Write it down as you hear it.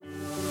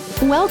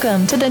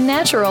Welcome to the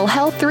Natural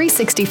Health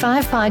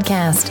 365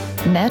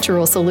 podcast.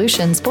 Natural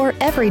solutions for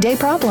everyday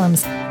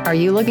problems. Are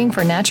you looking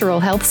for natural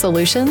health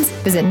solutions?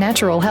 Visit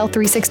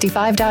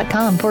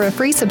naturalhealth365.com for a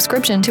free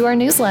subscription to our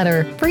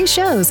newsletter, free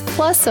shows,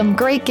 plus some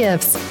great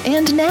gifts.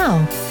 And now,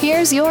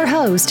 here's your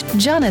host,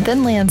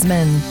 Jonathan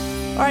Landsman.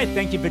 All right,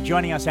 thank you for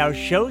joining us. Our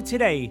show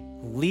today,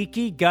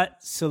 Leaky Gut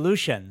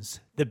Solutions,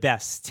 the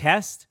best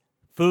tests,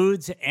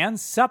 foods, and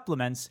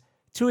supplements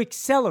to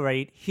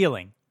accelerate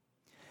healing.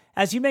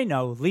 As you may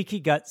know,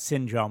 leaky gut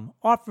syndrome,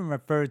 often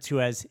referred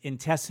to as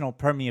intestinal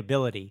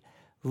permeability,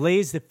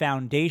 lays the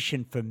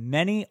foundation for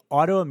many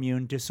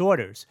autoimmune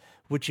disorders,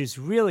 which is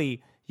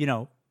really,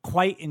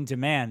 quite in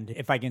demand,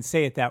 if I can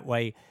say it that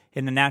way,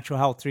 in the Natural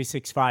Health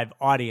 365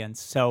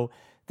 audience. So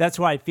that's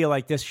why I feel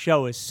like this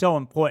show is so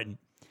important.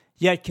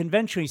 Yet,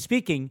 conventionally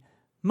speaking,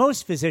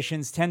 most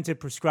physicians tend to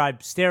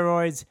prescribe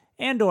steroids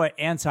and or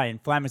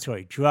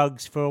anti-inflammatory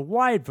drugs for a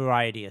wide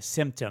variety of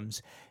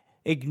symptoms,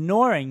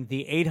 ignoring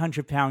the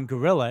 800-pound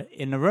gorilla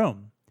in the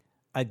room,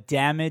 a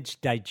damaged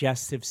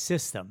digestive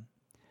system.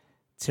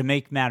 To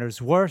make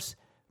matters worse,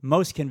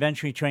 most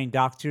conventionally trained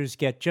doctors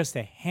get just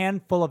a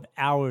handful of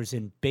hours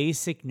in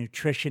basic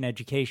nutrition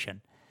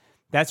education.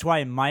 That's why,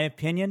 in my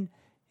opinion,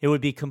 it would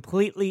be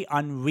completely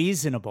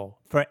unreasonable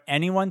for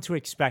anyone to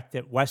expect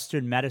that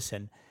Western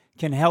medicine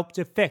can help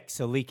to fix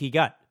a leaky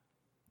gut.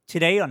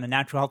 Today on the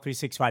Natural Health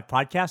 365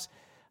 podcast,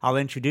 I'll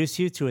introduce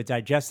you to a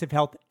digestive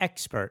health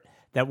expert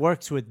that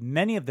works with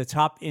many of the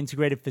top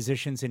integrative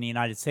physicians in the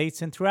United States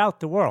and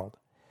throughout the world.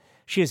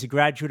 She is a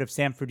graduate of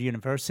Stanford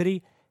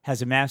University,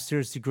 has a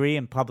master's degree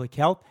in public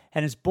health,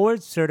 and is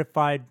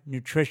board-certified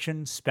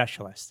nutrition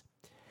specialist.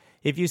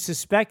 If you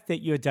suspect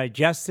that your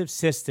digestive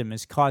system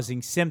is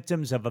causing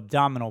symptoms of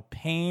abdominal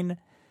pain,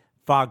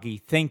 foggy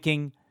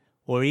thinking,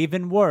 or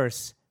even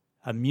worse,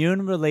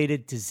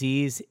 immune-related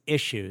disease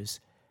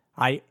issues,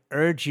 I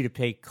urge you to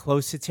pay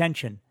close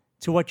attention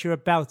to what you're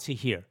about to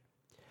hear.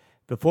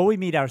 Before we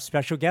meet our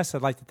special guest,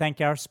 I'd like to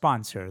thank our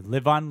sponsor,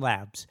 Live On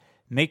Labs,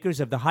 makers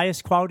of the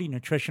highest quality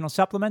nutritional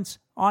supplements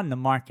on the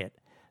market.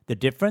 The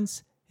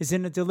difference is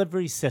in the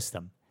delivery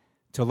system.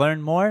 To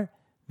learn more,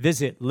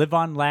 visit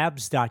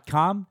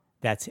liveonlabs.com.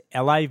 That's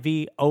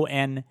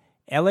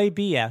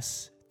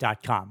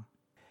LIVONLABS.com.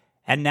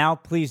 And now,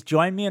 please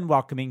join me in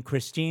welcoming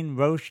Christine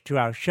Roche to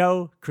our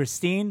show.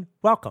 Christine,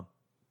 welcome.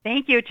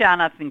 Thank you,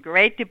 Jonathan.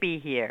 Great to be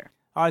here.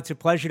 Oh, it's a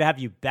pleasure to have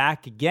you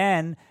back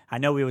again. I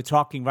know we were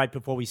talking right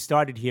before we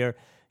started here.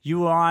 You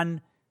were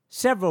on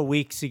several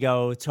weeks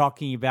ago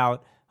talking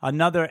about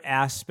another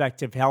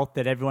aspect of health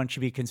that everyone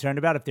should be concerned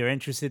about. If they're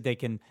interested, they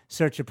can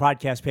search the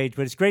podcast page.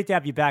 But it's great to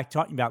have you back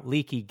talking about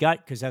leaky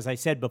gut because, as I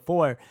said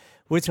before,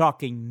 we're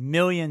talking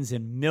millions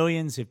and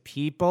millions of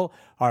people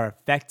are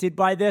affected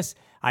by this.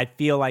 I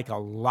feel like a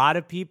lot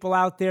of people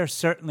out there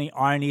certainly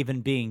aren't even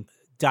being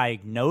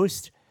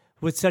diagnosed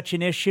with such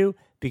an issue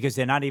because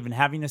they're not even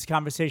having this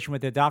conversation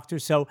with their doctor.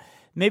 So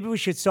maybe we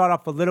should start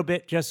off a little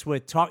bit just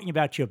with talking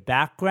about your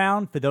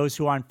background for those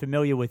who aren't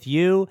familiar with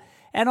you,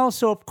 and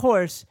also, of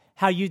course,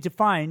 how you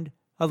defined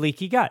a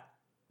leaky gut.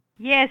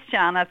 Yes,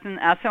 Jonathan.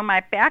 So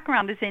my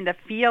background is in the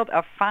field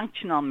of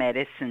functional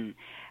medicine.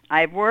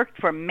 I've worked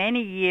for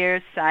many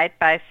years side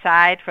by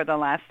side for the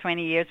last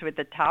 20 years with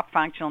the top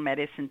functional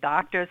medicine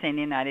doctors in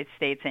the United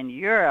States and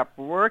Europe,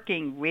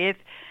 working with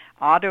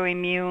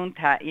autoimmune,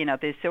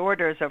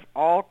 disorders of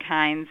all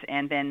kinds,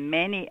 and then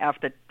many of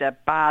the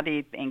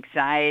body,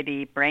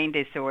 anxiety, brain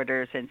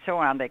disorders, and so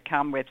on that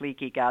come with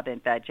leaky gut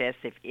and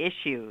digestive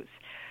issues.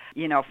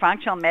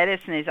 Functional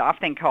medicine is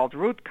often called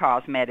root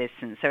cause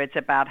medicine, so it's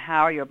about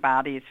how your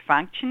body is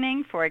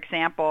functioning. For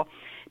example,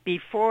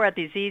 before a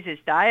disease is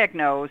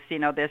diagnosed,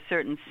 there's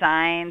certain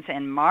signs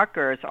and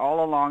markers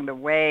all along the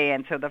way,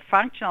 and so the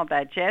functional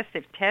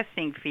digestive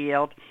testing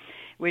field,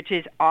 which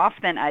is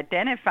often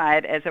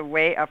identified as a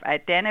way of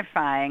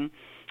identifying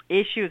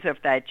issues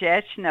of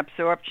digestion,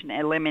 absorption,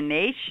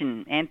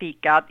 elimination, and the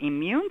gut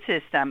immune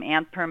system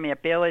and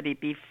permeability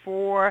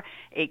before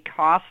a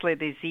costly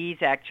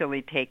disease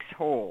actually takes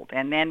hold.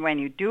 And then when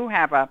you do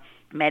have a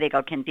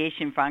medical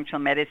condition, functional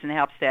medicine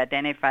helps to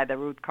identify the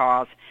root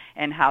cause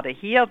and how to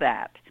heal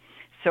that.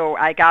 So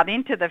I got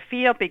into the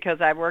field because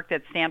I worked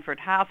at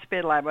Stanford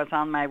Hospital. I was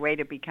on my way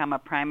to become a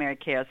primary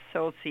care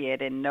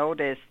associate and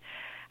noticed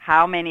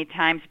how many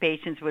times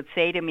patients would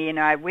say to me,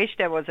 I wish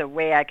there was a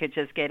way I could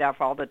just get off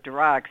all the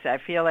drugs. I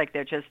feel like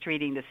they're just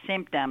treating the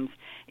symptoms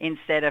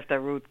instead of the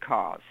root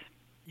cause.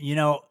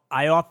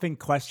 I often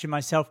question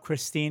myself,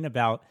 Christine,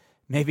 about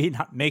maybe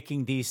not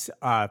making these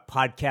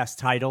podcast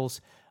titles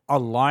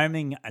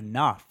alarming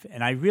enough.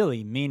 And I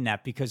really mean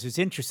that because it's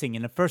interesting.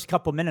 In the first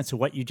couple minutes of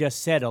what you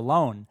just said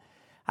alone,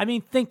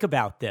 think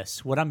about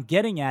this. What I'm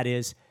getting at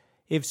is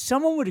if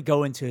someone were to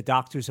go into a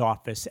doctor's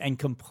office and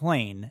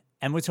complain,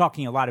 and we're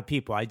talking a lot of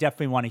people, I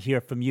definitely want to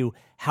hear from you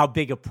how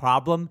big a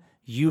problem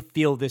you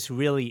feel this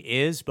really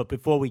is. But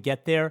before we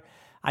get there,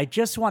 I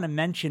just want to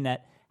mention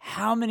that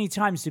how many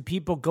times do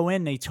people go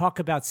in, they talk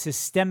about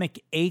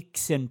systemic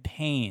aches and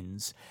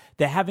pains.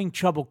 They're having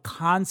trouble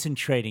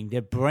concentrating.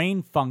 Their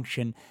brain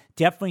function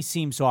definitely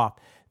seems off.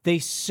 they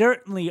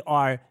certainly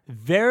are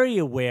very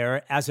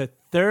aware as a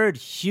third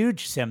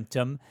huge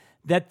symptom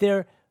that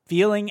they're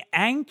feeling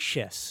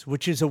anxious,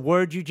 which is a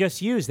word you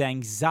just used,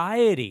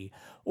 anxiety,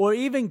 or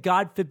even,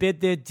 God forbid,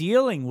 they're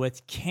dealing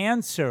with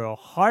cancer or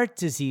heart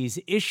disease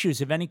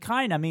issues of any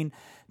kind. I mean,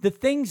 the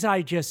things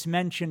I just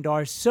mentioned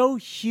are so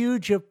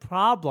huge a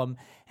problem.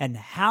 And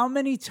how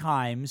many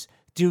times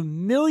do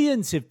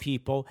millions of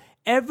people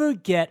ever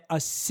get a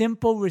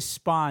simple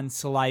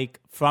response like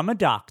from a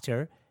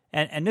doctor?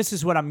 And this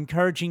is what I'm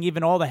encouraging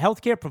even all the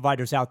healthcare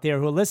providers out there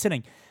who are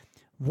listening.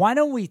 Why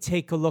don't we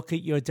take a look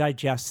at your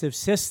digestive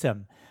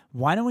system?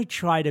 Why don't we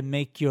try to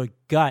make your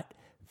gut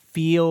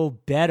feel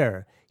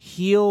better,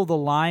 heal the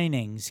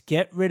linings,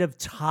 get rid of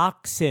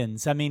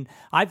toxins? I mean,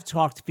 I've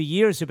talked for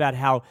years about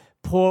how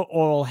poor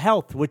oral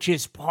health, which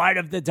is part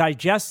of the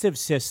digestive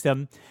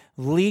system,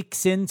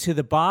 leaks into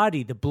the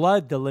body, the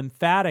blood, the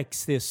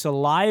lymphatics, the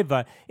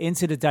saliva,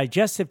 into the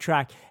digestive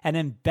tract, and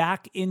then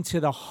back into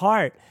the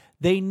heart.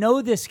 They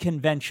know this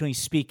conventionally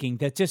speaking,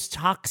 that just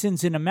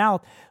toxins in the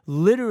mouth,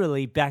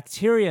 literally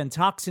bacteria and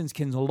toxins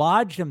can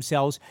lodge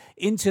themselves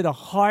into the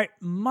heart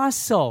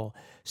muscle.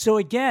 So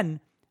again,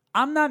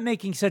 I'm not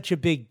making such a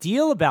big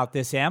deal about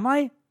this, am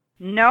I?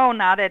 No,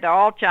 not at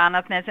all,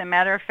 Jonathan. As a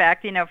matter of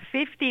fact,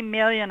 50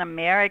 million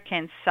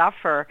Americans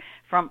suffer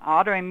from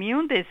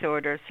autoimmune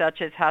disorders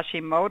such as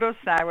Hashimoto's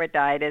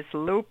thyroiditis,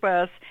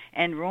 lupus,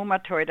 and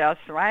rheumatoid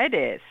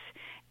arthritis.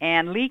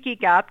 And leaky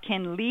gut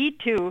can lead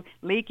to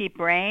leaky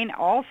brain,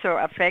 also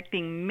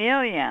affecting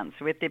millions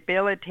with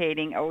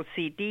debilitating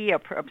OCD,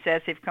 or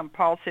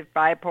obsessive-compulsive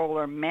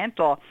bipolar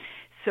mental.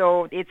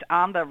 So it's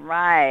on the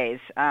rise.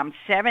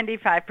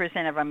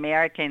 75% of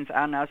Americans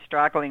are now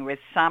struggling with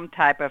some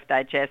type of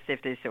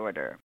digestive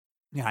disorder.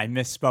 Yeah, I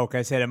misspoke.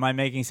 I said, am I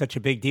making such a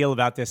big deal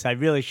about this? I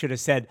really should have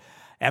said,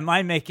 am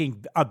I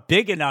making a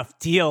big enough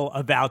deal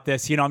about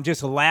this? I'm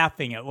just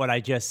laughing at what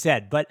I just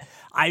said. But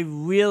I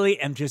really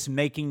am just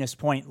making this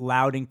point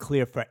loud and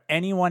clear for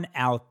anyone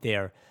out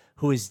there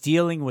who is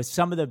dealing with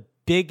some of the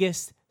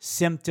biggest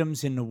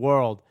symptoms in the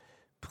world.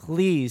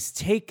 Please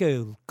take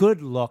a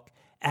good look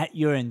at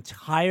your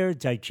entire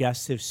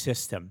digestive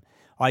system.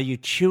 Are you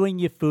chewing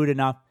your food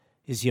enough?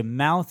 Is your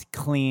mouth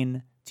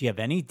clean? Do you have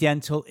any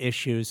dental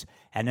issues?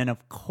 And then,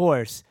 of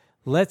course,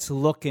 let's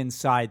look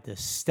inside the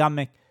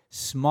stomach,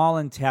 small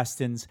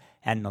intestines,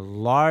 and the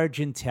large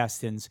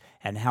intestines,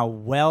 and how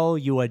well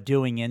you are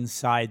doing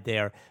inside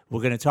there.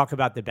 We're going to talk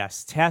about the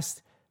best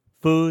tests,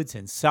 foods,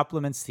 and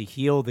supplements to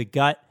heal the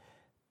gut.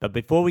 But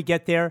before we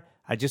get there,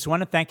 I just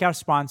want to thank our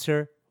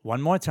sponsor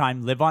one more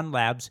time, Live On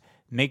Labs,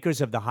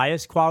 makers of the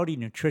highest quality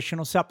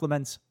nutritional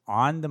supplements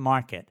on the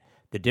market.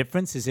 The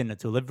difference is in the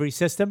delivery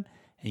system,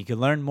 and you can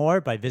learn more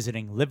by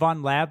visiting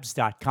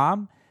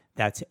liveonlabs.com.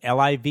 That's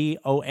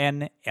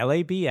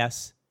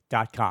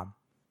LIVONLABS.com.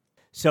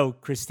 So,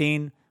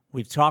 Christine,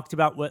 we've talked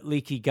about what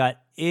leaky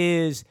gut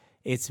is.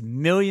 It's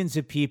millions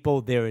of people.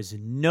 There is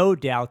no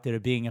doubt that are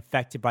being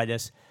affected by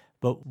this.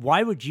 But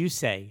why would you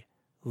say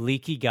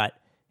leaky gut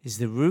is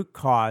the root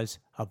cause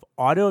of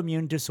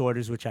autoimmune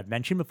disorders, which I've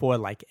mentioned before,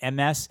 like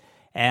MS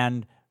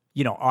and,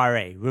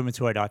 RA,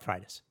 rheumatoid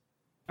arthritis?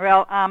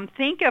 Well,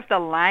 think of the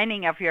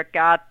lining of your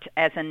gut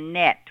as a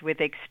net with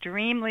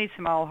extremely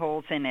small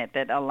holes in it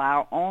that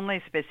allow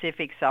only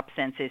specific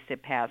substances to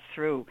pass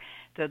through.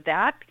 So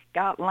that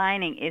gut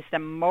lining is the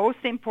most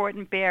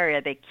important barrier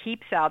that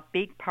keeps out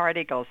big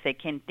particles that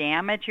can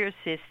damage your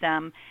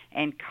system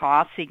and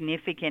cause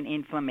significant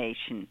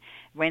inflammation.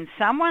 When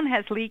someone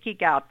has leaky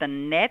gut, the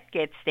net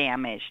gets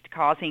damaged,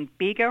 causing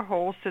bigger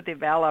holes to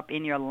develop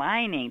in your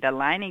lining. The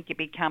lining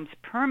becomes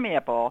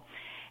permeable,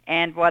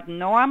 and what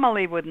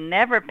normally would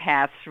never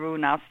pass through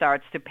now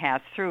starts to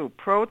pass through.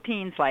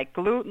 Proteins like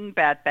gluten,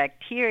 bad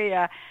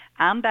bacteria,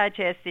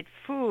 undigested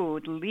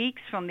food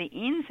leaks from the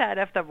inside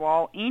of the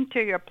wall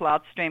into your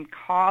bloodstream,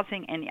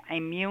 causing an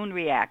immune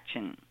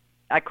reaction.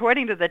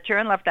 According to the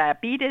Journal of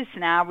Diabetes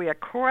now, we are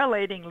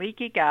correlating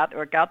leaky gut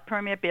or gut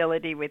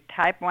permeability with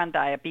type 1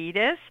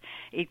 diabetes.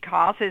 It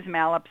causes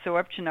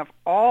malabsorption of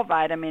all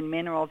vitamin,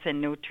 minerals,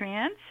 and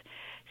nutrients.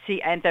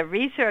 And the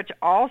research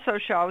also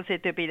shows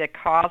it to be the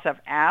cause of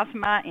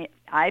asthma,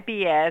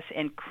 IBS,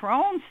 and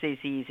Crohn's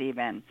disease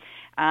even.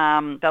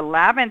 The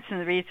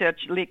Levinson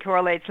research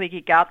correlates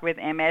leaky gut with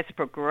MS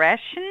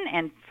progression,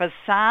 and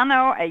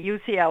Fasano at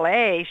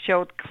UCLA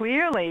showed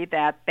clearly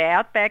that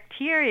bad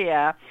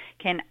bacteria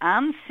can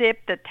unzip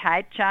the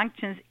tight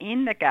junctions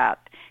in the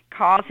gut,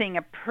 causing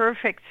a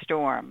perfect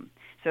storm.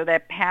 So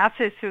that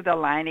passes through the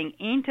lining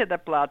into the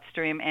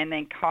bloodstream and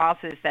then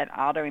causes that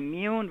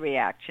autoimmune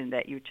reaction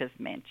that you just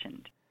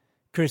mentioned.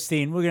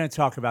 Christine, we're going to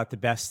talk about the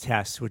best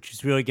tests, which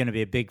is really going to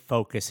be a big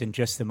focus in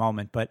just a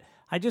moment. But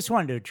I just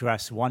wanted to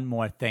address one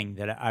more thing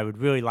that I would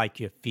really like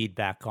your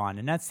feedback on,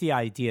 and that's the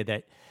idea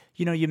that,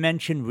 you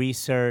mentioned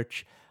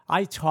research.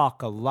 I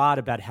talk a lot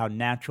about how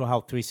Natural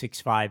Health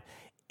 365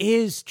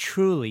 is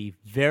truly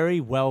very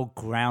well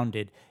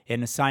grounded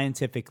in the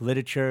scientific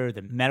literature,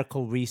 the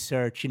medical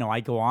research.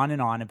 I go on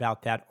and on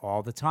about that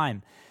all the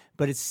time.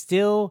 But it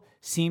still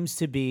seems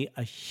to be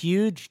a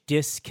huge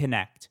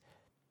disconnect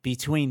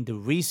between the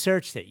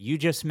research that you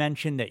just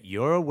mentioned that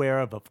you're aware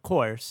of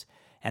course,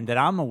 and that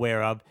I'm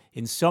aware of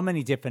in so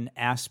many different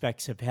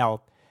aspects of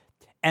health,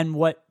 and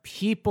what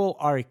people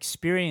are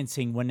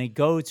experiencing when they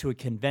go to a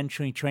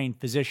conventionally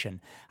trained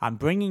physician. I'm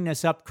bringing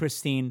this up,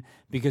 Christine,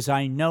 because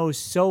I know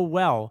so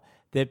well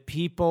that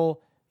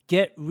people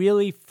get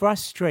really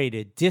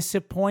frustrated,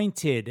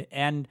 disappointed,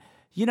 and,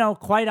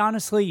 quite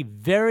honestly,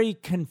 very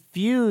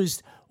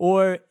confused,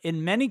 or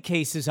in many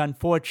cases,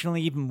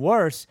 unfortunately, even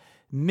worse,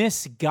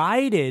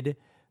 misguided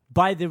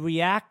by the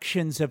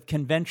reactions of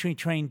conventionally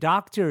trained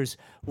doctors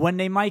when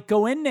they might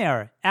go in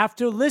there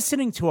after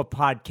listening to a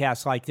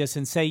podcast like this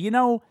and say,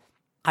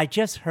 I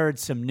just heard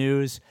some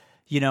news,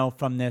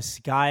 from this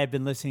guy I've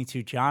been listening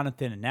to,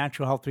 Jonathan, and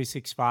Natural Health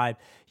 365,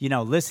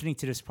 listening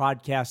to this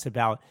podcast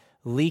about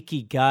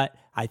leaky gut.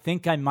 I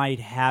think I might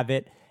have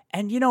it.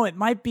 And, it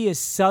might be as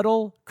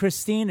subtle,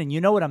 Christine, and you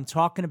know what I'm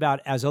talking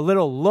about, as a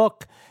little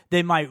look.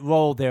 They might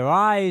roll their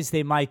eyes.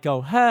 They might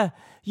go,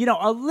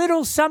 a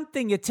little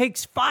something. It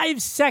takes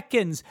 5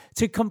 seconds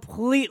to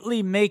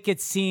completely make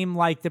it seem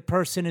like the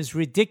person is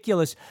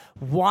ridiculous.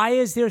 Why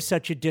is there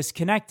such a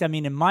disconnect? I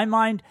mean, in my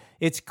mind,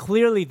 it's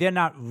clearly they're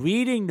not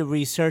reading the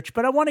research,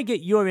 but I want to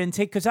get your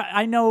intake because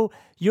I know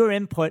your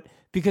input,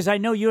 because I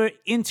know you're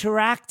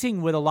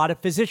interacting with a lot of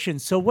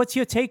physicians. So what's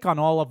your take on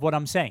all of what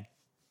I'm saying?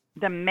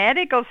 The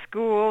medical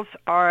schools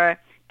are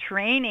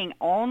training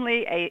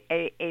only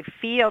a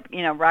field,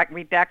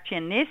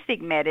 reductionistic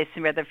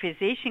medicine, where the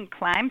physician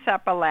climbs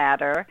up a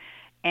ladder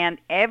and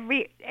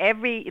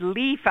every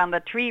leaf on the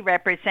tree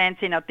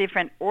represents,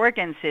 different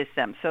organ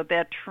systems. So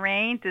they're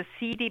trained to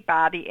see the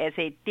body as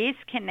a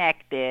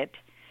disconnected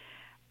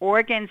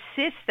organ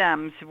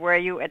systems where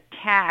you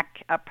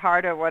attack a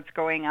part of what's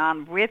going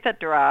on with a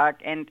drug,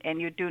 and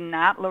you do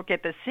not look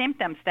at the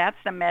symptoms. That's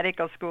the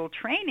medical school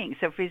training.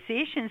 So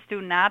physicians do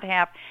not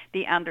have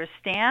the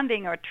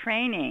understanding or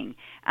training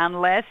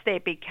unless they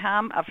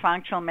become a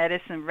functional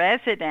medicine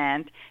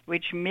resident,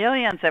 which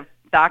millions of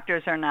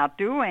doctors are now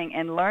doing,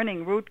 and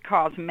learning root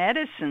cause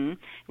medicine,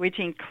 which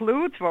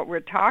includes what we're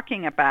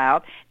talking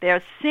about.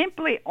 They're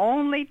simply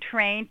only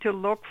trained to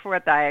look for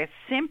the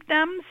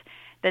symptoms,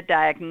 the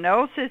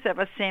diagnosis of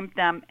a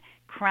symptom,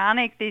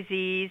 chronic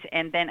disease,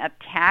 and then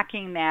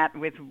attacking that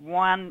with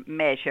one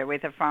measure,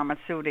 with a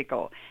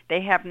pharmaceutical.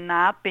 They have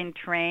not been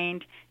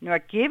trained nor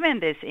given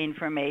this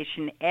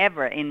information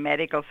ever in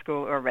medical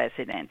school or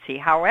residency.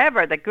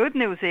 However, the good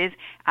news is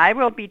I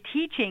will be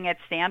teaching at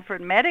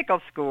Stanford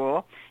Medical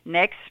School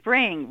next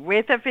spring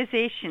with a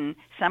physician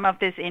some of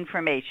this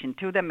information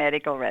to the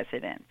medical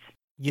residents.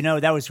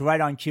 That was right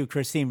on cue,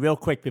 Christine. Real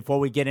quick, before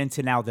we get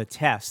into now the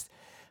test,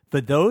 for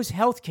those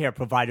healthcare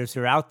providers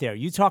that are out there,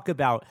 you talk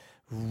about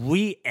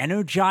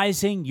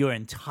re-energizing your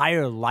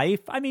entire life.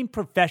 I mean,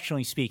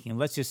 professionally speaking,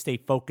 let's just stay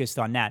focused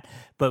on that.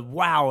 But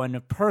wow, on a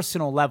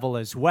personal level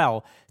as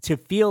well, to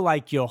feel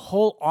like your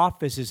whole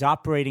office is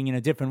operating in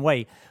a different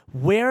way.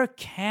 Where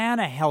can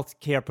a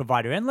healthcare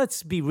provider, and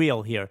let's be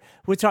real here,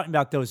 we're talking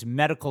about those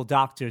medical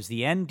doctors,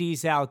 the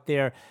NDs out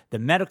there, the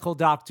medical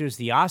doctors,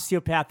 the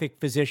osteopathic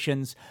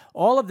physicians,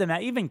 all of them,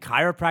 even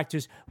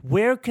chiropractors,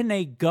 where can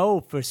they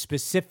go for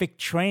specific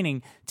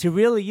training to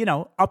really,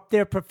 up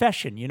their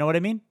profession? You know what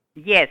I mean?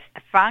 Yes,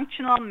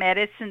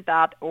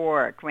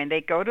 functionalmedicine.org. When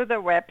they go to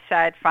the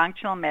website,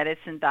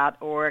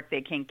 functionalmedicine.org, they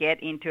can get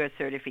into a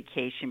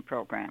certification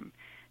program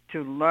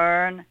to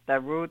learn the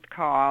root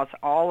cause,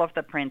 all of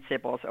the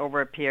principles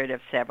over a period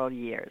of several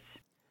years.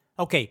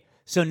 Okay,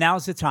 so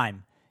now's the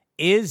time.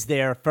 Is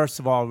there, first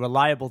of all, a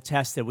reliable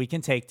test that we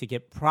can take to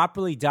get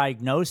properly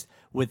diagnosed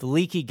with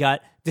leaky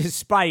gut,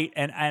 despite,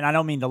 and I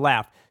don't mean to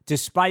laugh,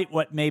 despite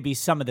what maybe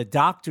some of the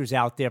doctors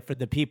out there, for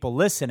the people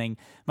listening,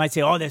 might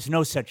say, there's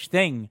no such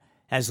thing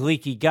as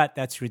leaky gut.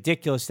 That's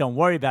ridiculous. Don't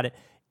worry about it.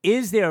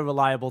 Is there a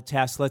reliable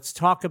test? Let's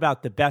talk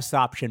about the best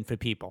option for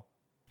people.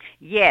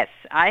 Yes,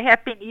 I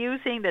have been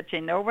using the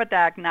Genova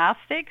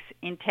Diagnostics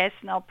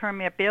intestinal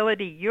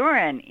permeability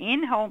urine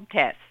in-home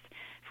test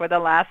for the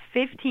last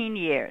 15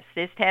 years.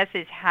 This test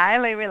is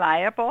highly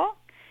reliable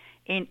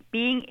in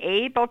being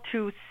able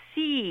to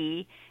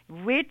see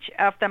which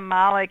of the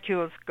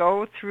molecules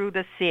go through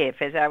the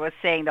sieve. As I was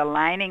saying, the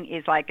lining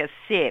is like a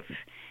sieve,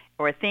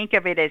 or think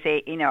of it as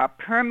a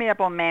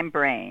permeable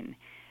membrane.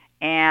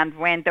 And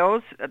when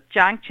those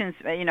junctions,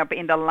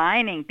 in the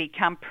lining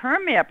become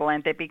permeable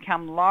and they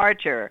become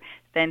larger,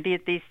 then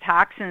these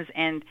toxins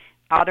and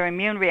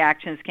autoimmune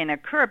reactions can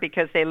occur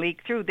because they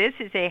leak through. This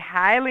is a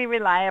highly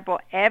reliable,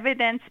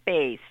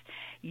 evidence-based,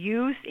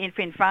 used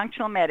in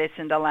functional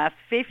medicine the last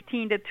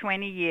 15 to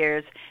 20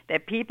 years,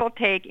 that people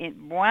take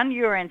in one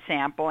urine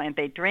sample and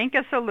they drink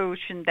a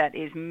solution that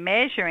is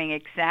measuring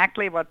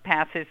exactly what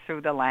passes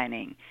through the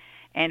lining.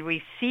 And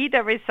we see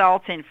the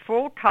results in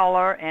full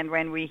color, and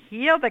when we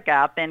heal the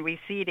gut, then we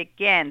see it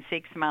again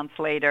 6 months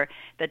later,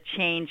 the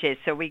changes,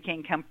 so we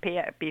can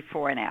compare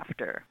before and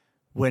after.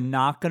 We're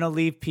not going to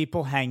leave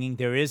people hanging.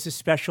 There is a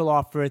special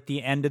offer at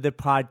the end of the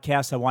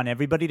podcast. I want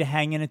everybody to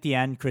hang in at the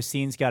end.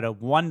 Christine's got a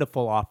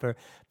wonderful offer.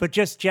 But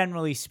just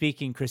generally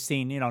speaking,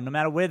 Christine, no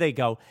matter where they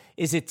go,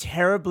 is it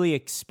terribly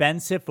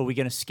expensive? Are we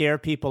going to scare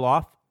people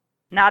off?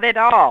 Not at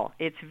all.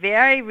 It's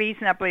very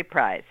reasonably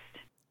priced.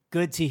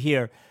 Good to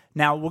hear.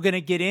 Now, we're going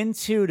to get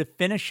into, to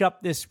finish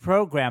up this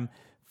program,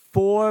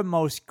 4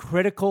 most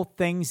critical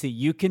things that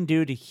you can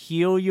do to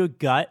heal your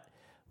gut.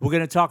 We're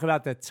going to talk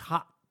about the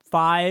top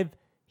 5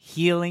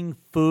 healing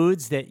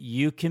foods that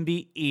you can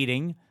be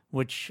eating,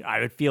 which I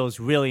would feel is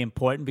really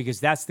important because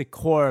that's the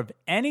core of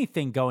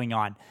anything going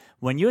on.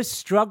 When you're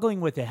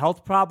struggling with a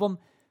health problem,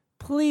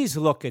 please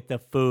look at the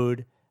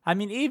food. I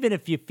mean, even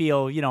if you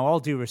feel, all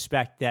due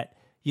respect, that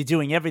you're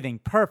doing everything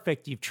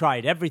perfect, you've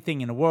tried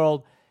everything in the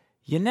world,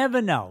 you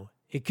never know.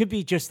 It could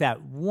be just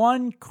that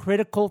one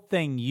critical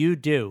thing you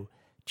do,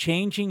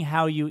 changing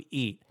how you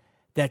eat,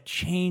 that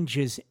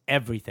changes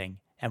everything.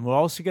 And we're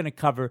also going to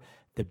cover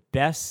the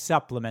best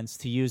supplements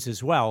to use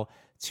as well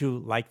to,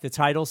 like the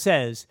title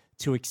says,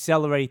 to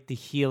accelerate the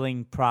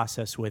healing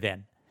process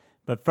within.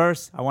 But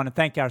first, I want to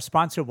thank our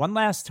sponsor one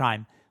last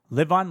time,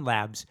 Live On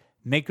Labs,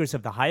 makers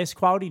of the highest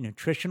quality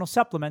nutritional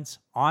supplements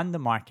on the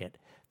market.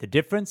 The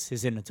difference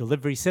is in the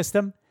delivery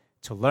system.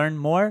 To learn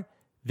more,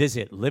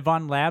 visit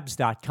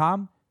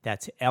liveonlabs.com.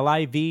 That's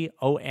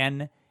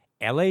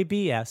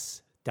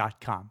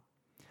LIVONLABS.com.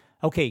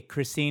 Okay,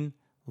 Christine,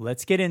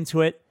 let's get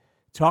into it.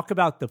 Talk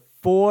about the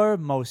 4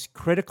 most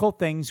critical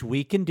things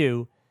we can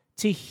do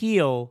to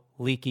heal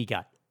leaky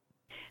gut.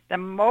 The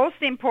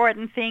most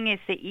important thing is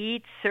to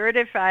eat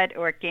certified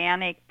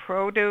organic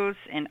produce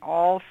and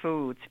all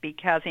foods,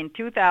 because in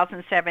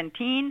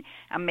 2017,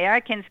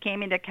 Americans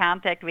came into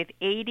contact with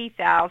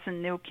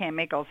 80,000 new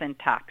chemicals and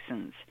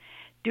toxins.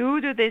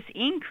 Due to this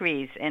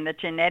increase in the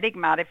genetic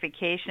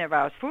modification of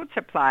our food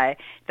supply,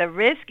 the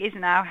risk is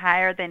now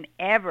higher than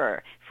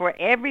ever for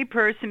every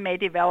person may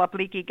develop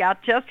leaky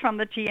gut just from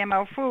the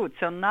GMO food.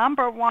 So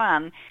number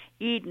 1,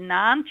 eat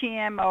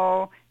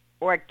non-GMO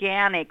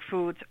organic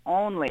foods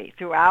only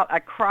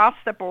across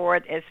the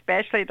board,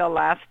 especially the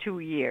last 2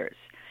 years.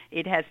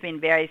 It has been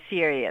very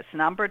serious.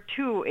 Number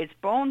 2 is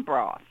bone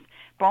broth.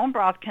 Bone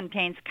broth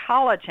contains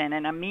collagen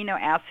and amino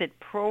acid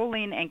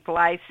proline and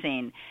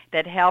glycine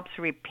that helps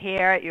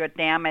repair your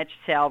damaged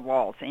cell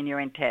walls in your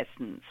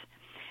intestines.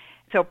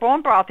 So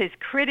bone broth is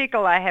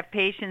critical. I have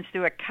patients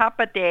do a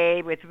cup a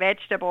day with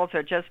vegetables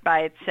or just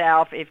by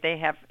itself if they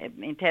have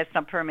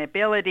intestinal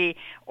permeability.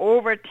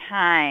 Over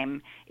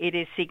time, it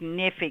is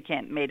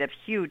significant, made a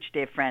huge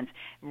difference.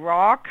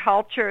 Raw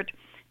cultured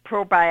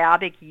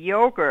probiotic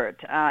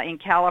yogurt. In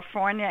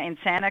California, in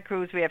Santa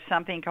Cruz, we have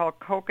something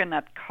called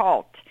Coconut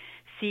Cult.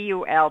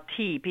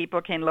 C-U-L-T.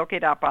 People can look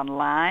it up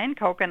online.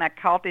 Coconut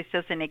Cult is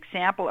just an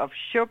example of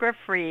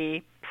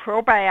sugar-free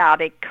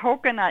probiotic.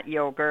 Coconut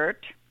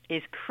yogurt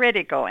is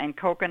critical in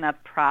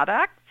coconut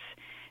products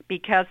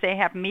because they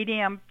have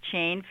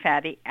medium-chain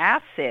fatty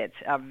acids,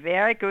 are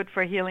very good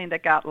for healing the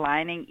gut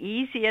lining,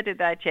 easier to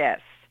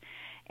digest.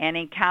 And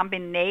in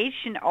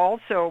combination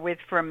also with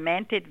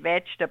fermented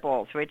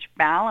vegetables, which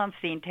balance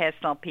the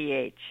intestinal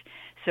pH,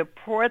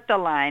 support the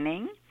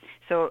lining.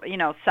 So,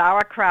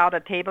 sauerkraut, a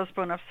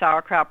tablespoon of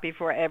sauerkraut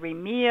before every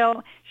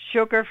meal,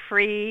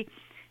 sugar-free,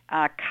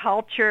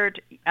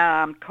 cultured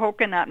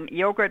coconut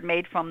yogurt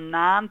made from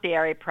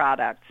non-dairy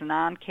products,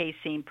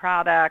 non-casein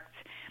products.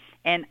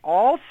 And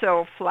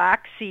also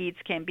flax seeds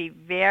can be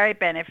very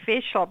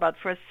beneficial, but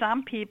for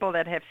some people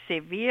that have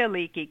severe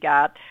leaky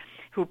gut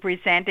who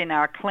present in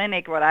our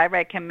clinic, what I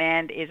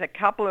recommend is a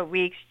couple of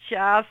weeks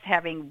just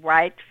having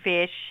white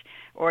fish,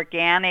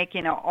 organic,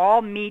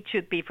 all meat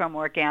should be from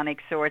organic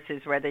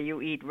sources, whether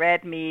you eat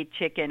red meat,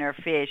 chicken, or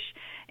fish.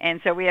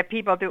 And so we have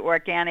people do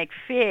organic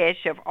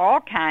fish of all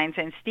kinds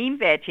and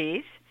steamed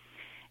veggies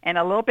and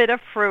a little bit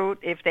of fruit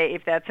if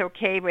that's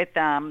okay with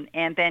them,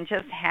 and then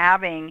just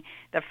having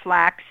the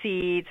flax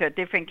seeds or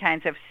different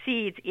kinds of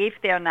seeds if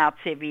they're not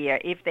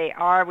severe. If they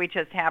are, we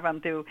just have them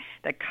do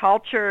the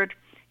cultured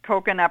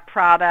coconut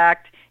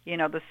product,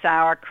 the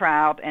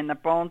sauerkraut and the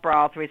bone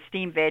broth with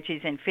steamed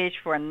veggies and fish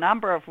for a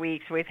number of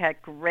weeks. We've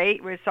had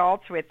great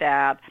results with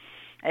that,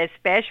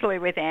 especially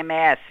with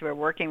MS. We're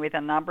working with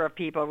a number of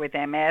people with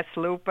MS,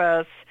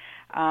 lupus,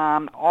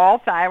 all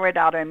thyroid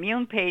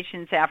autoimmune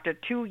patients. After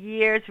 2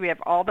 years, we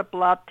have all the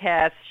blood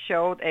tests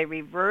showed a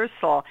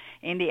reversal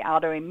in the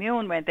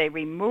autoimmune when they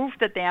removed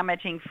the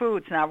damaging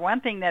foods. Now,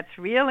 one thing that's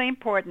really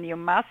important, you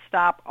must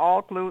stop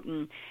all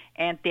gluten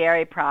and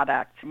dairy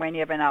products when you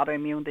have an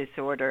autoimmune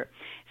disorder.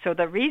 So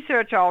the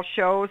research all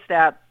shows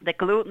that the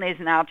gluten is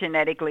now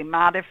genetically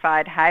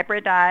modified,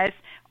 hybridized.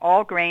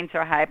 All grains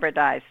are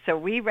hybridized. So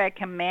we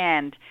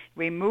recommend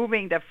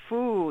removing the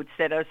foods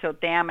that are so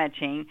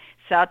damaging,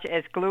 such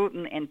as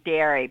gluten and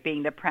dairy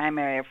being the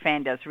primary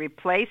offenders,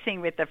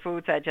 replacing with the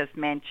foods I just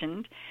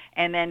mentioned,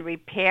 and then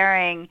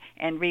repairing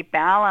and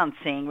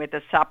rebalancing with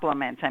the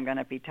supplements I'm going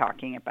to be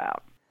talking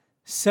about.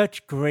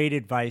 Such great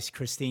advice,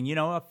 Christine.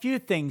 A few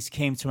things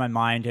came to my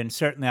mind, and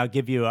certainly I'll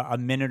give you a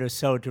minute or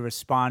so to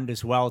respond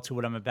as well to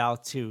what I'm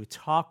about to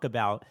talk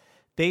about.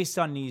 based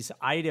on these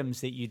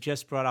items that you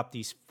just brought up,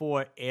 these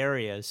 4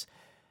 areas.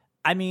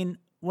 I mean,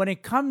 when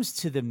it comes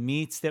to the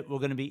meats that we're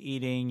going to be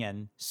eating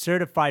and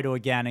certified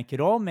organic, it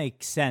all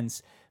makes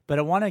sense. But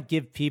I want to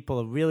give people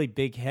a really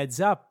big heads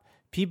up.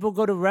 People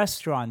go to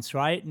restaurants,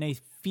 right? And they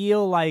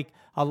feel like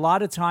a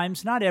lot of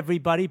times, not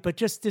everybody, but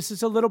just this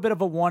is a little bit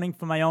of a warning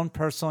from my own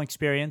personal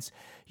experience.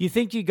 You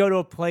think you go to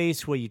a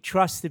place where you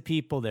trust the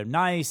people, they're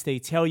nice, they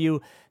tell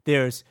you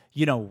there's,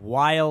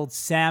 wild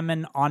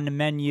salmon on the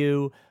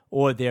menu,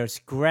 or there's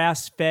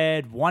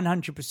grass-fed,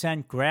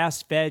 100%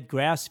 grass-fed,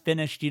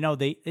 grass-finished.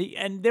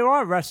 And there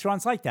are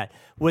restaurants like that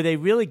where they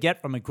really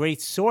get from a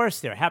great source.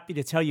 They're happy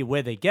to tell you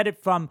where they get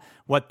it from,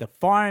 what the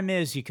farm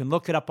is. You can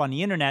look it up on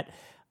the internet.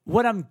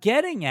 What I'm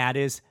getting at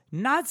is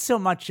not so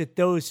much that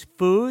those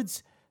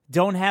foods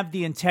don't have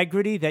the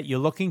integrity that you're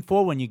looking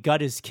for when your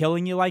gut is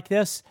killing you like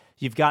this.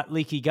 You've got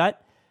leaky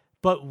gut.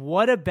 But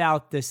what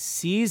about the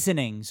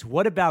seasonings?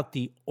 What about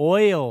the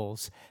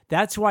oils?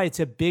 That's why it's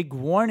a big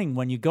warning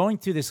when you're going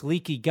through this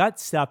leaky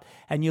gut stuff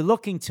and you're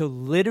looking to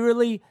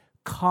literally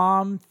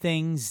calm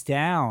things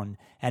down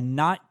and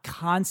not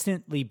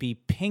constantly be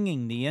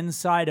pinging the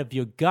inside of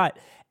your gut,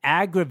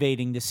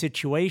 aggravating the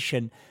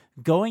situation.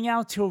 Going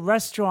out to a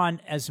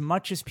restaurant, as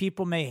much as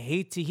people may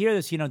hate to hear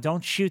this,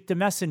 don't shoot the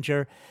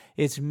messenger.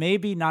 It's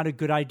maybe not a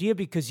good idea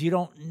because you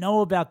don't know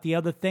about the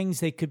other things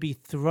they could be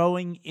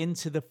throwing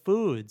into the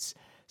foods.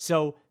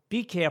 So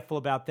be careful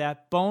about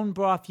that. Bone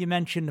broth, you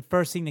mentioned, the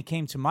first thing that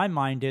came to my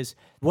mind is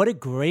what a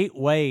great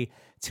way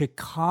to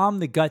calm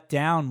the gut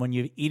down when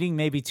you're eating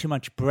maybe too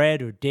much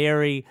bread or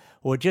dairy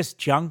or just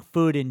junk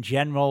food in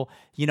general.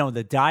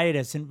 The diet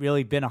hasn't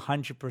really been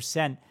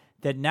 100%,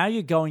 that now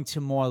you're going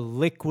to more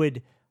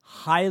liquid,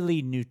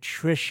 highly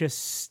nutritious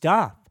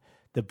stuff.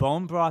 The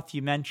bone broth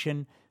you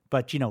mentioned,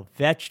 but,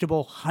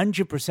 vegetable,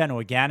 100%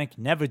 organic.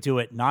 Never do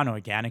it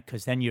non-organic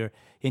because then you're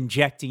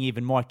injecting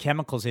even more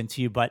chemicals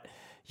into you. But,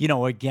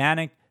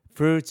 organic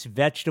fruits,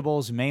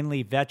 vegetables,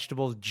 mainly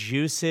vegetable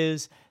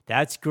juices,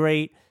 that's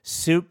great.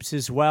 Soups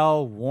as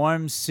well,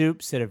 warm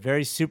soups that are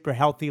very super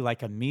healthy,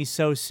 like a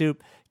miso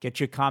soup. Get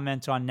your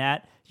comment on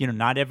that.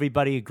 Not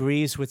everybody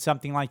agrees with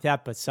something like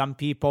that, but some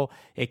people,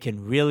 it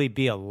can really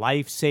be a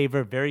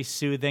lifesaver, very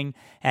soothing.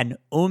 And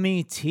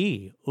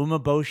umeboshi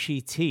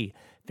tea,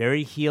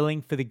 very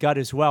healing for the gut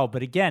as well.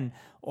 But again,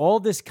 all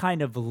this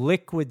kind of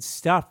liquid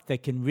stuff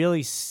that can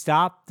really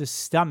stop the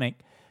stomach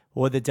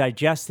or the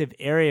digestive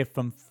area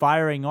from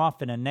firing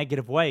off in a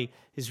negative way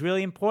is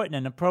really important.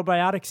 And the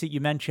probiotics that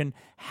you mentioned,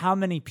 how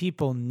many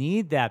people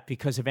need that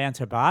because of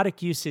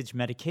antibiotic usage,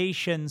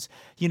 medications,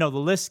 the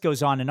list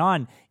goes on and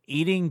on.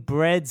 Eating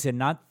breads and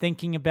not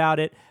thinking about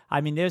it.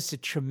 I mean, there's a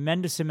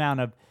tremendous amount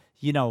of,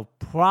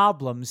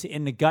 problems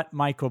in the gut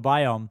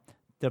microbiome.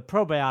 The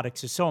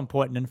probiotics are so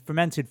important. And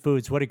fermented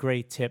foods, what a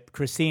great tip.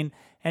 Christine,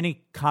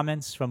 any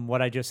comments from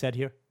what I just said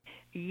here?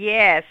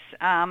 Yes,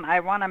 I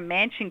want to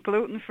mention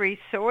gluten-free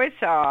soy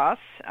sauce.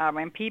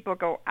 When people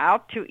go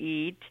out to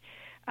eat,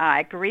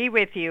 I agree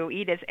with you.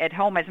 Eat at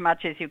home as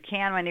much as you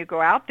can. When you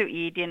go out to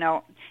eat,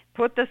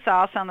 put the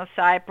sauce on the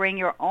side. Bring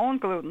your own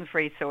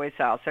gluten-free soy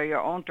sauce or your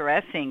own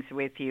dressings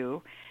with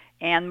you.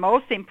 And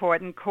most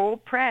important,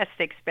 cold-pressed,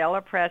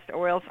 expeller-pressed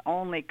oils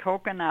only,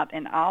 coconut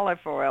and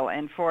olive oil.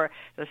 And for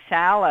the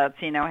salads,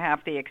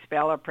 have the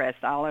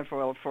expeller-pressed olive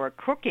oil. For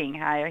cooking,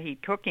 higher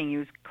heat cooking,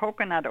 use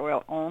coconut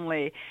oil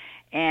only.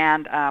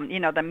 And,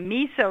 the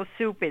miso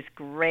soup is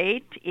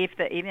great if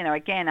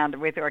again,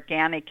 with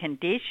organic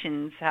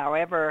conditions.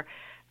 However,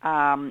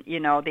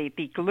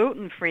 the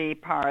gluten-free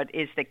part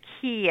is the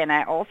key. And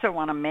I also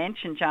want to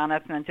mention,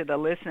 Jonathan, to the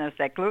listeners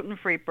that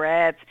gluten-free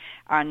breads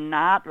are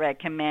not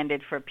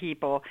recommended for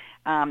people.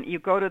 You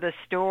go to the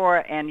store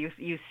and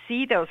you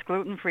see those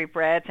gluten-free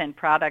breads and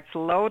products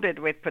loaded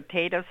with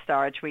potato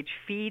starch, which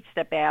feeds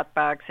the bad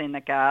bugs in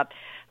the gut,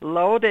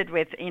 loaded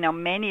with,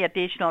 many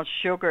additional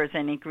sugars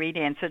and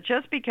ingredients. So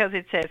just because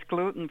it says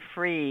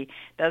gluten-free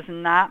does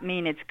not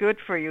mean it's good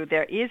for you.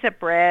 There is a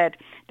bread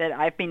that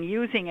I've been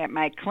using at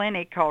my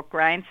clinic called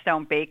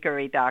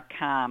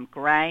grindstonebakery.com,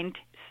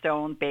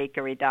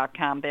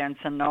 grindstonebakery.com. They're in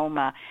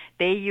Sonoma.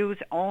 They use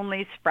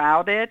only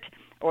sprouted,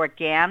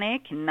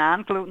 organic,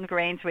 non-gluten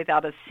grains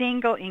without a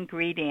single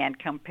ingredient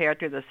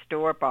compared to the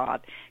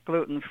store-bought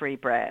gluten-free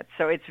bread.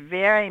 So it's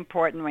very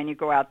important when you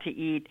go out to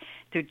eat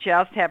to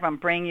just have them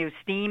bring you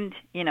steamed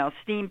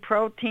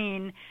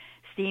protein,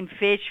 steamed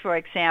fish, for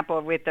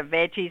example, with the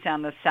veggies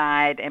on the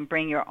side, and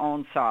bring your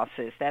own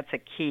sauces. That's a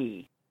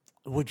key.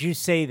 Would you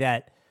say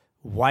that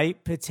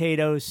white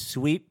potatoes,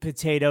 sweet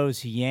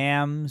potatoes,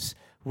 yams,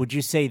 would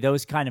you say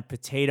those kind of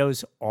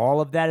potatoes,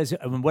 all of that is,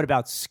 what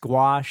about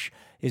squash?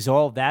 Is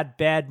all that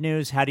bad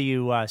news? How do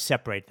you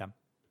separate them?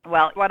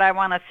 Well, what I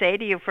want to say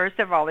to you, first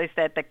of all, is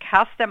that the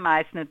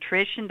customized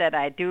nutrition that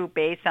I do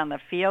based on the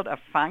field of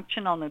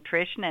functional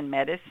nutrition and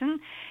medicine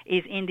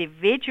is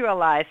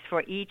individualized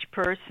for each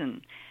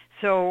person.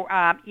 So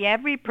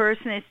every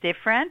person is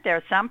different. There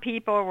are some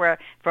people where,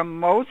 for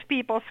most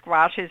people,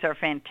 squashes are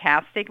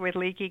fantastic with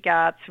leaky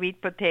gut,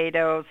 sweet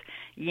potatoes,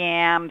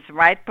 yams.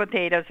 White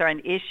potatoes are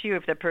an issue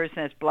if the person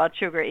has blood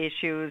sugar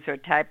issues or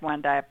type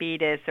 1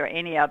 diabetes or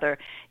any other,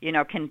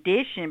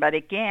 condition. But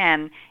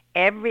again,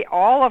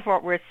 all of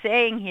what we're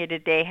saying here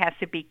today has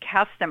to be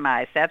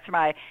customized. That's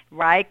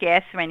why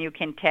guess when you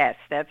can test.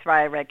 That's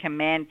why I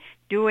recommend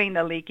doing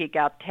the leaky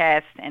gut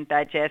test and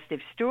digestive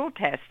stool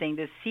testing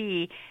to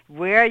see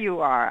where you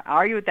are.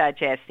 Are you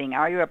digesting?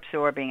 Are you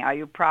absorbing? Are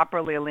you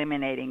properly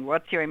eliminating?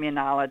 What's your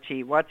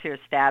immunology? What's your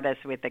status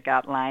with the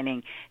gut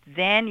lining?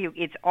 Then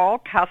it's all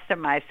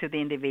customized to the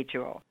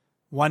individual.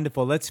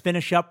 Wonderful. Let's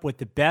finish up with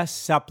the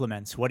best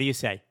supplements. What do you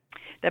say?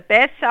 The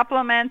best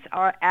supplements that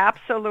are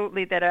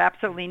absolutely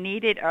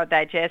needed are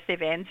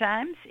digestive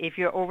enzymes. If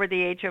you're over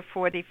the age of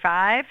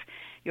 45,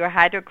 your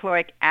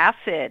hydrochloric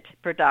acid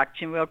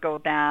production will go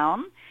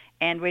down,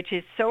 and which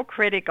is so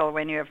critical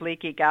when you have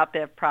leaky gut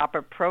to have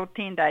proper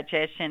protein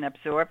digestion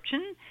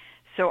absorption.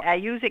 So I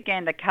use,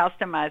 again, the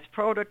customized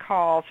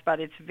protocols, but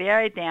it's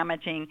very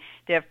damaging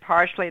to have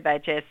partially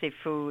digestive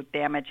food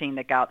damaging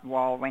the gut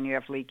wall when you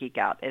have leaky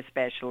gut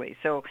especially.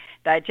 So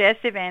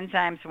digestive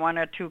enzymes, 1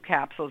 or 2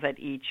 capsules at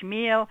each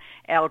meal.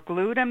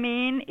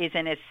 L-glutamine is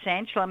an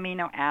essential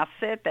amino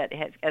acid that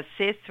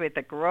assists with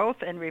the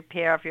growth and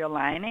repair of your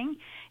lining.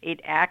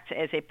 It acts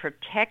as a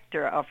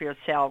protector of your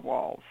cell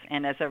walls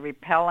and as a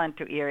repellent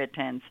to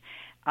irritants.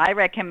 I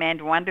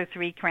recommend 1 to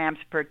 3 grams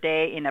per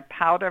day in a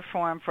powder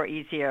form for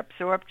easier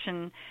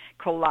absorption.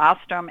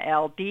 Colostrum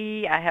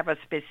LD, I have a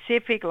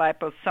specific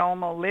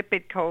liposomal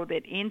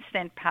lipid-coated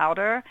instant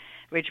powder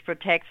which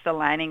protects the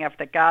lining of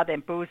the gut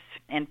and boosts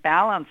and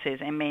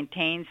balances and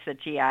maintains the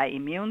GI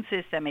immune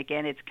system.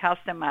 Again, it's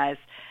customized,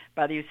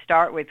 but you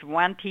start with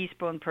 1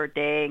 teaspoon per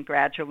day and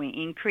gradually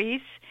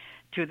increase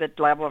to the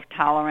level of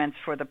tolerance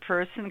for the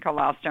person.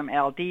 Colostrum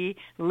LD.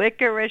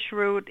 Licorice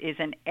root is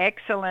an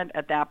excellent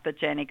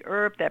adaptogenic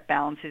herb that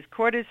balances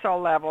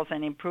cortisol levels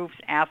and improves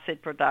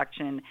acid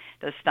production in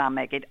the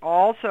stomach. It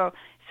also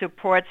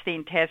supports the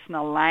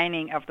intestinal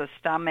lining of the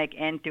stomach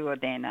and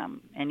duodenum.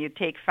 And you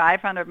take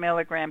 500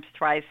 milligrams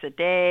twice a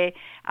day.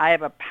 I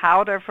have a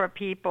powder for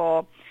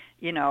people,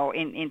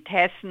 in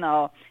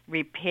intestinal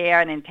repair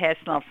and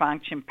intestinal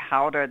function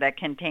powder that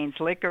contains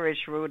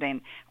licorice root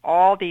and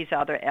all these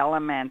other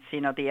elements,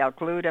 the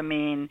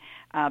L-glutamine.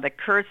 The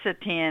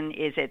quercetin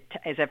is a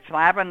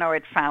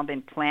flavonoid found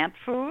in plant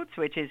foods,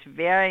 which is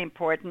very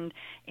important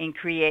in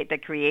the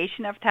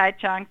creation of tight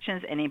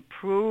junctions and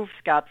improves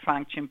gut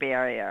function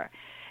barrier.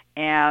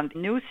 And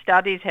new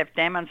studies have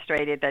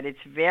demonstrated that it's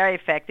very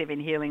effective in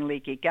healing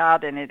leaky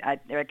gut, and I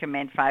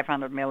recommend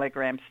 500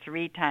 milligrams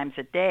 3 times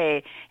a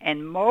day.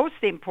 And most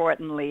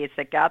importantly, is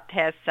the gut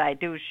tests I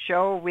do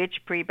show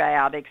which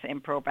prebiotics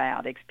and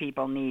probiotics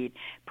people need.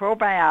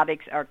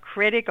 Probiotics are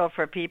critical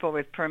for people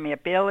with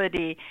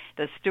permeability.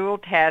 The stool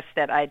test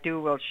that I do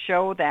will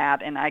show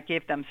that, and I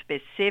give them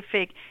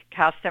specific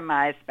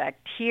customized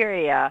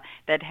bacteria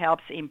that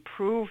helps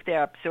improve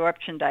their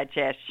absorption,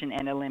 digestion,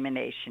 and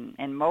elimination.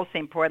 And most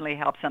importantly,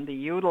 helps them to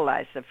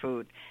utilize the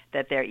food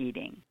that they're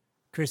eating.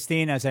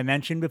 Christine, as I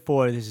mentioned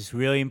before, this is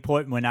really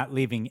important. We're not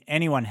leaving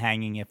anyone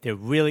hanging. If they're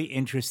really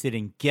interested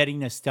in getting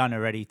this done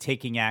already,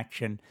 taking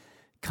action,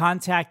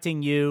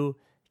 contacting you,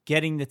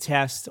 getting the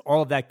test,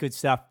 all of that good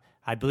stuff,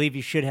 I believe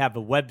you should have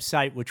a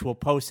website, which we'll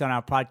post on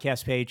our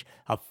podcast page,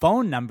 a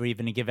phone number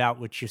even to give out,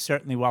 which you're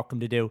certainly welcome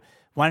to do.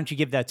 Why don't you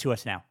give that to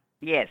us now?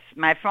 Yes,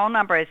 my phone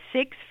number is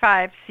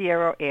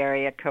 650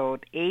 area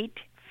code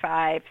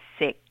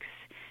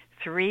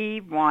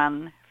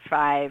 856-3151.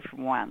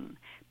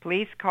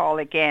 Please call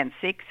again,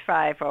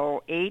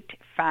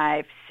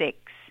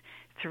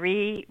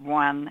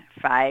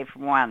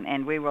 650-856-3151,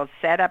 and we will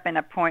set up an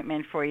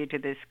appointment for you to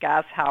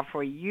discuss how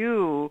for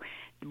you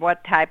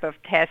what type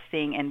of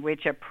testing and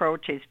which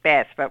approach is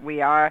best. But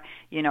we are,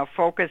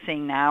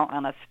 focusing now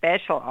on a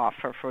special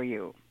offer for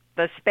you.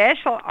 The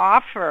special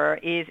offer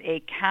is a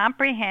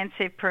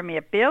comprehensive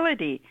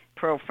permeability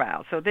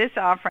profile. So this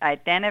offer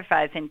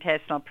identifies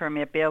intestinal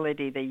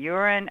permeability, the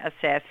urine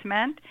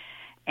assessment,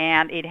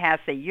 and it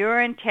has the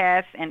urine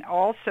test and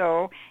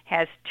also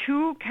has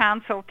 2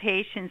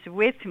 consultations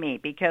with me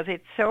because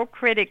it's so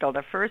critical.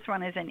 The first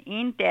one is an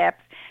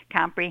in-depth,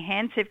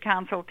 comprehensive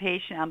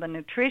consultation on the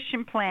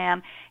nutrition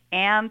plan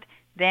and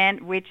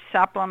then which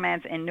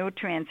supplements and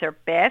nutrients are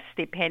best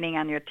depending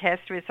on your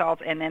test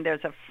results, and then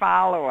there's a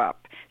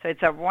follow-up. So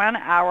it's a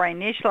 1-hour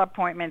initial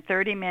appointment,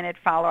 30-minute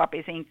follow-up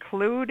is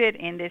included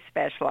in this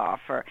special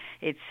offer.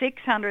 It's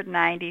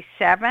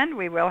 $697.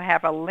 We will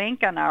have a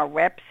link on our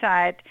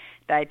website,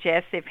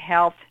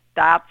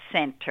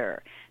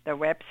 digestivehealth.center. The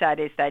website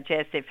is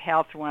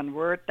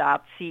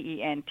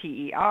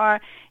digestivehealth.center,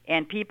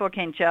 and people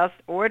can just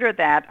order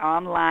that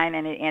online,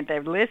 and the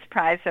list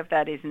price of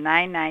that is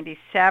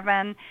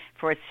 $997.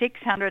 For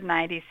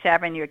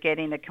 $697, you're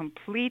getting a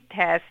complete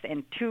test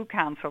and 2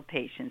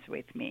 consultations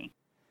with me.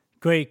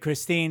 Great,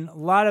 Christine. A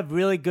lot of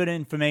really good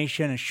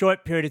information in a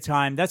short period of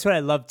time. That's what I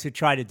love to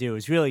try to do,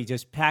 is really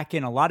just pack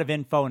in a lot of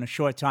info in a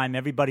short time.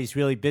 Everybody's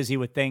really busy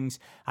with things.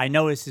 I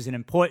know this is an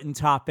important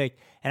topic,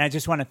 and I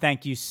just want to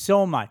thank you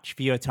so much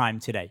for your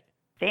time today.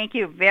 Thank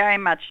you very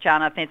much,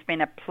 Jonathan. It's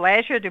been a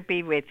pleasure to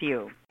be with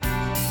you.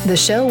 The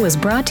show was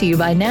brought to you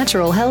by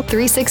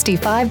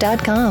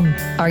naturalhealth365.com.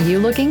 Are you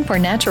looking for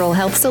natural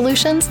health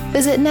solutions?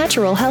 Visit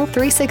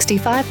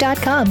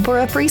naturalhealth365.com for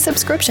a free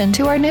subscription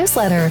to our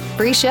newsletter,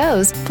 free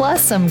shows,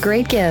 plus some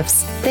great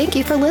gifts. Thank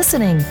you for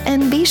listening,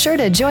 and be sure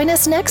to join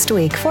us next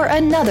week for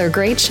another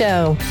great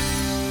show.